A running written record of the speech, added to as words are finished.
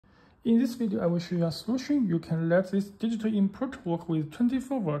In this video, I will show you a solution. You can let this digital input work with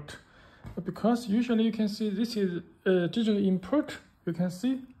 24 volt. Because usually you can see this is a digital input. You can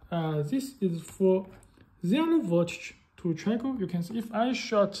see this is for 0 voltage to trickle. You can see if I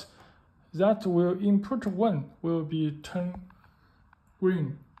short, that will input 1 will be turn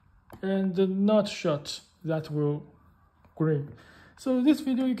green, and not short, that will green. So this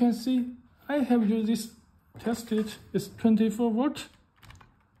video you can see I have used this tested is 24 volt.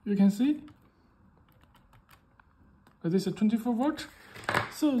 You can see this is 24 volt.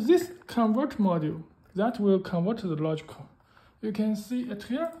 So this convert module that will convert the logical. You can see it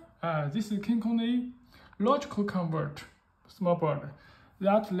here. This is Kinkone logical convert small board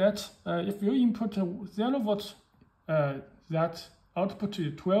that let if you input 0 volt, that output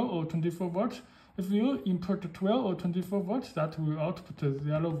is 12 or 24 volt. If you input 12 or 24 volt, that will output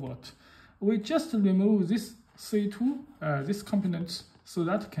 0 volt. We just remove this C2, this component, so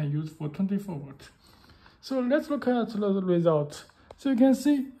that can use for 24 volt. So let's look at the result. So you can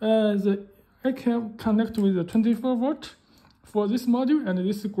see I can connect with the 24 volt for this module, and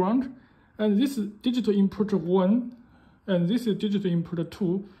this is ground, and this is digital input 1, and this is digital input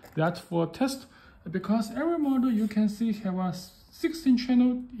 2. That for test, because every module you can see have a 16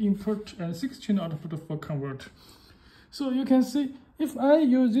 channel input and 6 channel output for convert. So you can see if I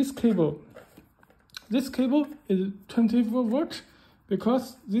use this cable is 24 volt,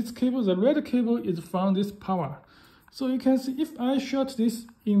 because this cable, the red cable, is from this power. So you can see if I short this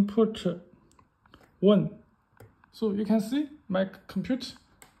input 1, so you can see my compute.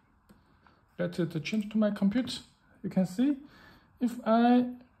 Let it change to my compute. You can see if I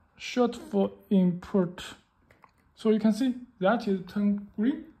short for input, so you can see that is turn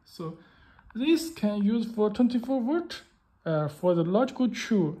green. So this can use for 24 volt for the logical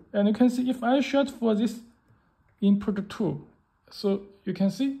true. And you can see if I short for this input 2, so you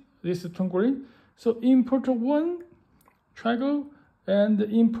can see this is turn green. So input 1 triangle and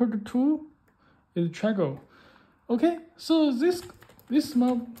input 2 is triangle. Okay, so this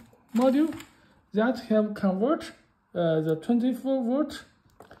small module that have convert the 24 volt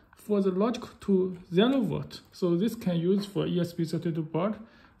for the logic to 0 volt. So this can use for ESP32 board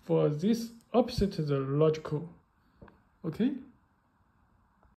for this opposite the logical. Okay.